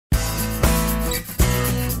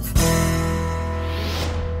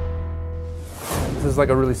is like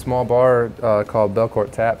a really small bar called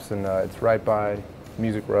Belcourt Taps, and it's right by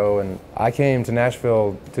Music Row. And I came to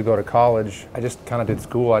Nashville to go to college. I just kind of did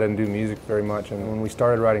school. I didn't do music very much. And when we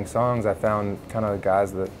started writing songs, I found kind of the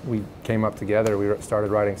guys that we came up together. We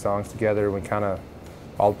started writing songs together. We kind of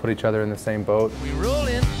all put each other in the same boat. We roll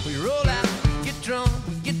in, we roll out, get drunk,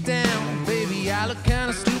 get down. Baby, I look kind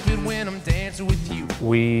of stupid when I'm dancing with you.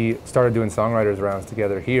 We started doing songwriters rounds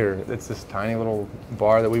together here. It's this tiny little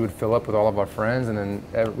bar that we would fill up with all of our friends, and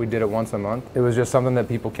then we did it once a month. It was just something that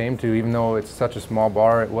people came to. Even though it's such a small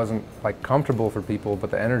bar, it wasn't like comfortable for people, but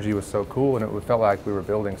the energy was so cool, and it felt like we were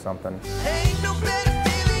building something. Ain't no better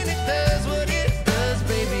feeling, it does what it does,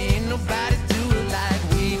 baby. Ain't nobody do it like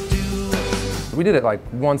we do. We did it like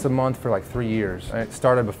once a month for like 3 years. And it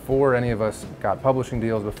started before any of us got publishing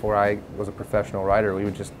deals, before I was a professional writer. We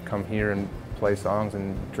would just come here and play songs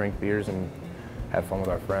and drink beers and have fun with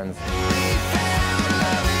our friends.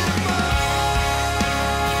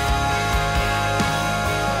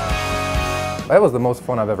 That was the most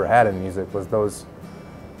fun I've ever had in music, was those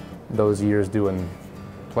years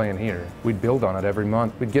playing here. We'd build on it every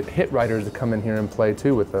month. We'd get hit writers to come in here and play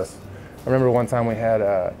too with us. I remember one time we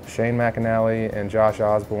had Shane McAnally and Josh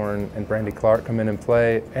Osborne and Brandy Clark come in and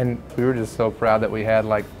play, and we were just so proud that we had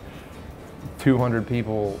like 200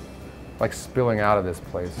 people like spilling out of this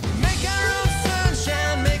place. Make our own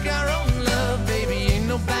sunshine, make our own love, baby. Ain't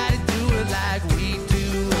nobody do it like we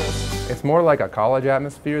do. It's more like a college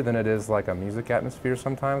atmosphere than it is like a music atmosphere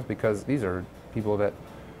sometimes, because these are people that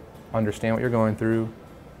understand what you're going through,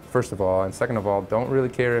 first of all, and second of all, don't really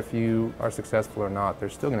care if you are successful or not. They're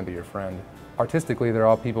still going to be your friend. Artistically, they're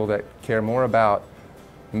all people that care more about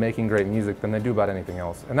making great music than they do about anything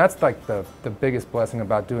else. And that's like the biggest blessing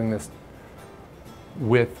about doing this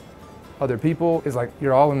with other people, is like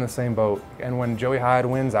you're all in the same boat. And when Joey Hyde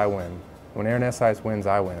wins, I win. When Aaron Essice wins,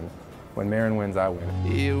 I win. When Marin wins, I win.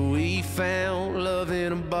 Yeah, we found love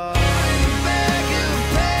in a bar. In the back of the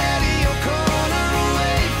patio corner,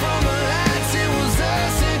 away from the lights, it was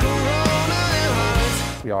us and Corona and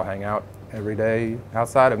hearts. We all hang out every day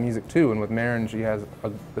outside of music too, and with Marin, she has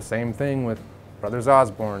the same thing with Brothers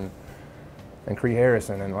Osborne and Cree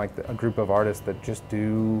Harrison, and like a group of artists that just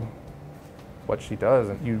do what she does.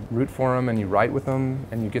 And you root for them and you write with them,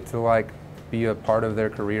 and you get to like be a part of their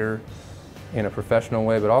career in a professional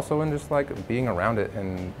way, but also in just like being around it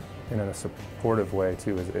and in a supportive way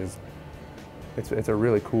too. It's a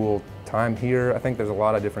really cool time here. I think there's a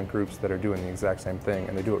lot of different groups that are doing the exact same thing,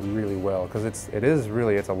 and they do it really well, because it's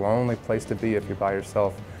a lonely place to be if you're by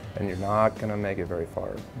yourself, and you're not gonna make it very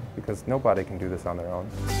far, because nobody can do this on their own.